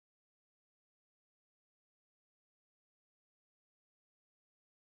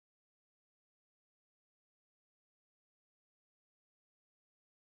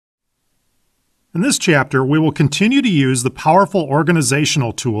In this chapter, we will continue to use the powerful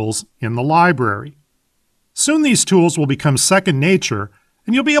organizational tools in the library. Soon these tools will become second nature,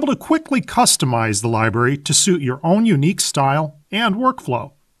 and you'll be able to quickly customize the library to suit your own unique style and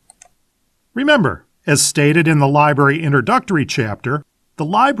workflow. Remember, as stated in the library introductory chapter, the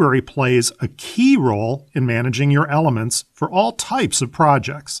library plays a key role in managing your elements for all types of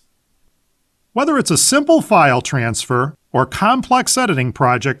projects. Whether it's a simple file transfer or complex editing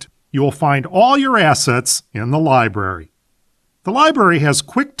project, you will find all your assets in the library. The library has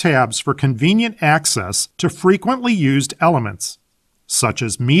quick tabs for convenient access to frequently used elements, such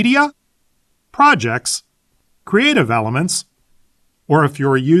as media, projects, creative elements, or if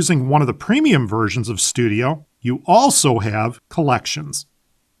you're using one of the premium versions of Studio, you also have collections.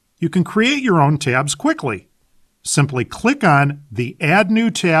 You can create your own tabs quickly. Simply click on the Add New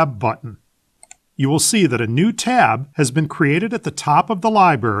Tab button. You will see that a new tab has been created at the top of the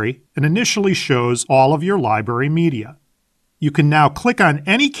library and initially shows all of your library media. You can now click on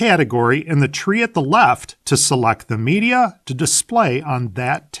any category in the tree at the left to select the media to display on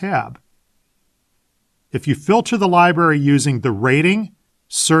that tab. If you filter the library using the rating,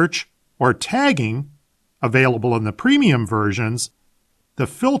 search, or tagging available in the premium versions, the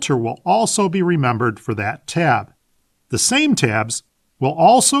filter will also be remembered for that tab. The same tabs will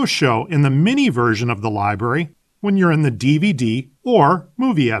also show in the mini version of the library when you're in the DVD or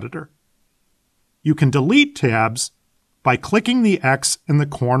movie editor. You can delete tabs by clicking the X in the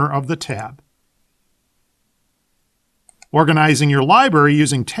corner of the tab. Organizing your library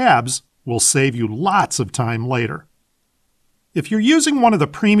using tabs will save you lots of time later. If you're using one of the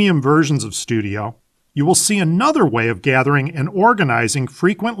premium versions of Studio, you will see another way of gathering and organizing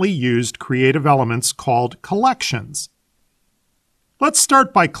frequently used creative elements called collections. Let's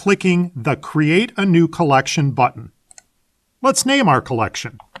start by clicking the Create a New Collection button. Let's name our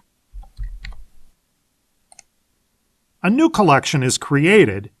collection. A new collection is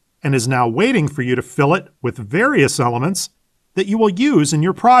created and is now waiting for you to fill it with various elements that you will use in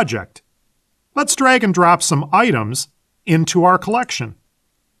your project. Let's drag and drop some items into our collection.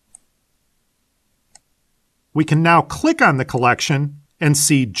 We can now click on the collection and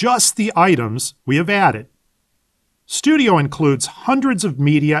see just the items we have added. Studio includes hundreds of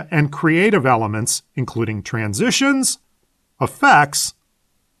media and creative elements, including transitions, effects,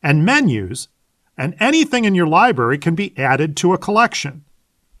 and menus, and anything in your library can be added to a collection.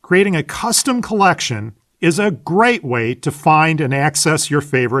 Creating a custom collection is a great way to find and access your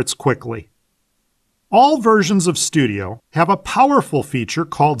favorites quickly. All versions of Studio have a powerful feature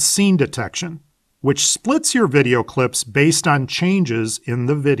called Scene Detection, which splits your video clips based on changes in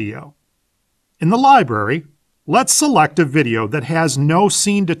the video. In the library, let's select a video that has no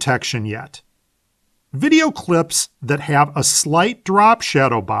scene detection yet. Video clips that have a slight drop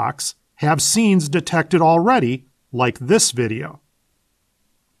shadow box have scenes detected already, like this video.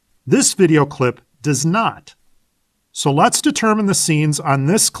 This video clip does not. So let's determine the scenes on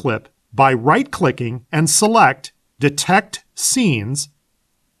this clip by right-clicking and select Detect Scenes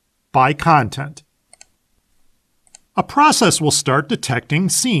by Content. A process will start detecting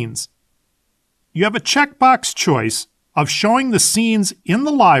scenes. You have a checkbox choice of showing the scenes in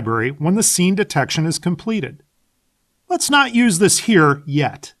the library when the scene detection is completed. Let's not use this here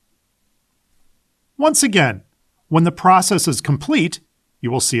yet. Once again, when the process is complete, you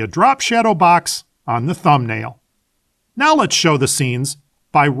will see a drop shadow box on the thumbnail. Now let's show the scenes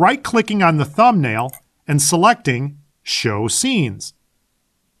by right-clicking on the thumbnail and selecting Show Scenes,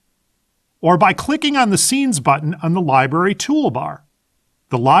 or by clicking on the Scenes button on the library toolbar.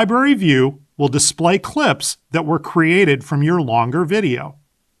 The library view will display clips that were created from your longer video.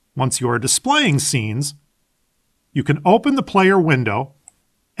 Once you are displaying scenes, you can open the player window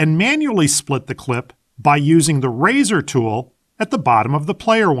and manually split the clip by using the razor tool at the bottom of the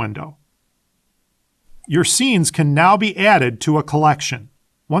player window. Your scenes can now be added to a collection.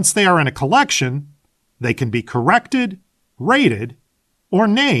 Once they are in a collection, they can be corrected, rated, or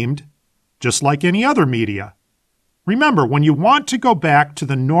named, just like any other media. Remember, when you want to go back to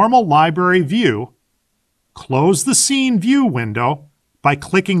the normal library view, close the Scene View window by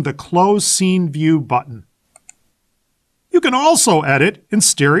clicking the Close Scene View button. You can also edit in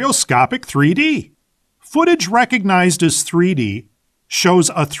stereoscopic 3D. Footage recognized as 3D shows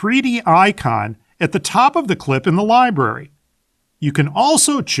a 3D icon at the top of the clip in the library. You can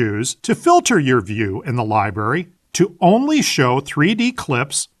also choose to filter your view in the library to only show 3D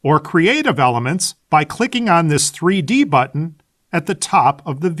clips or creative elements by clicking on this 3D button at the top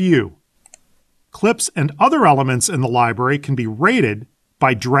of the view. Clips and other elements in the library can be rated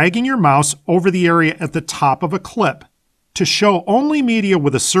by dragging your mouse over the area at the top of a clip. To show only media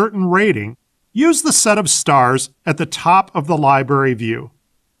with a certain rating, use the set of stars at the top of the library view.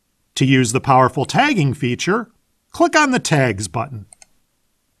 To use the powerful tagging feature, click on the Tags button.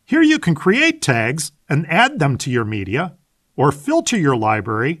 Here you can create tags and add them to your media, or filter your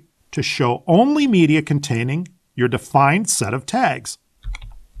library to show only media containing your defined set of tags.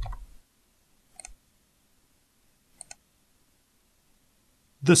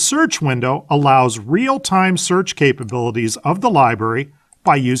 The search window allows real-time search capabilities of the library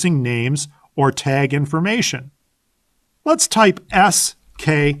by using names or tag information. Let's type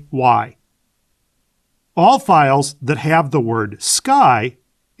SKY. All files that have the word sky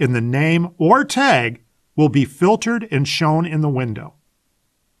in the name or tag will be filtered and shown in the window.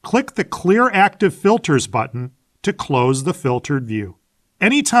 Click the Clear Active Filters button to close the filtered view.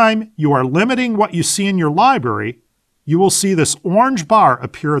 Anytime you are limiting what you see in your library, you will see this orange bar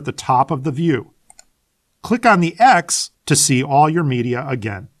appear at the top of the view. Click on the X to see all your media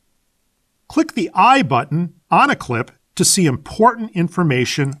again. Click the I button on a clip to see important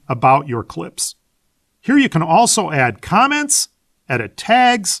information about your clips. Here you can also add comments, edit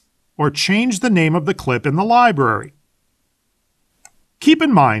tags, or change the name of the clip in the library. Keep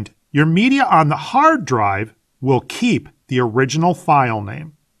in mind, your media on the hard drive will keep the original file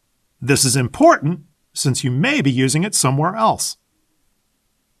name. This is important since you may be using it somewhere else.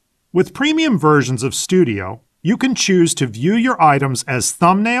 With premium versions of Studio, you can choose to view your items as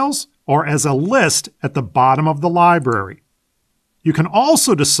thumbnails or as a list at the bottom of the library. You can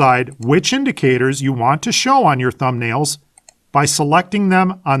also decide which indicators you want to show on your thumbnails by selecting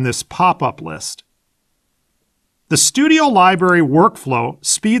them on this pop-up list. The Studio Library workflow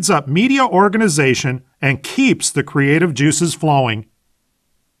speeds up media organization and keeps the creative juices flowing.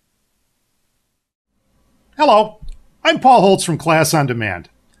 Hello, I'm Paul Holtz from Class on Demand.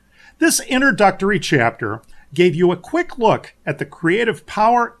 This introductory chapter gave you a quick look at the creative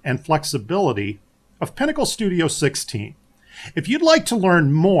power and flexibility of Pinnacle Studio 16. If you'd like to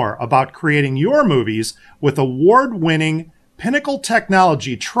learn more about creating your movies with award-winning Pinnacle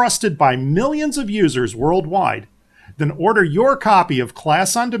technology trusted by millions of users worldwide, then order your copy of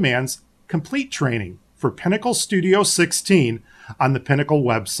Class on Demand's complete training for Pinnacle Studio 16 on the Pinnacle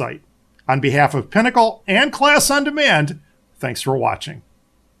website. On behalf of Pinnacle and Class on Demand, thanks for watching.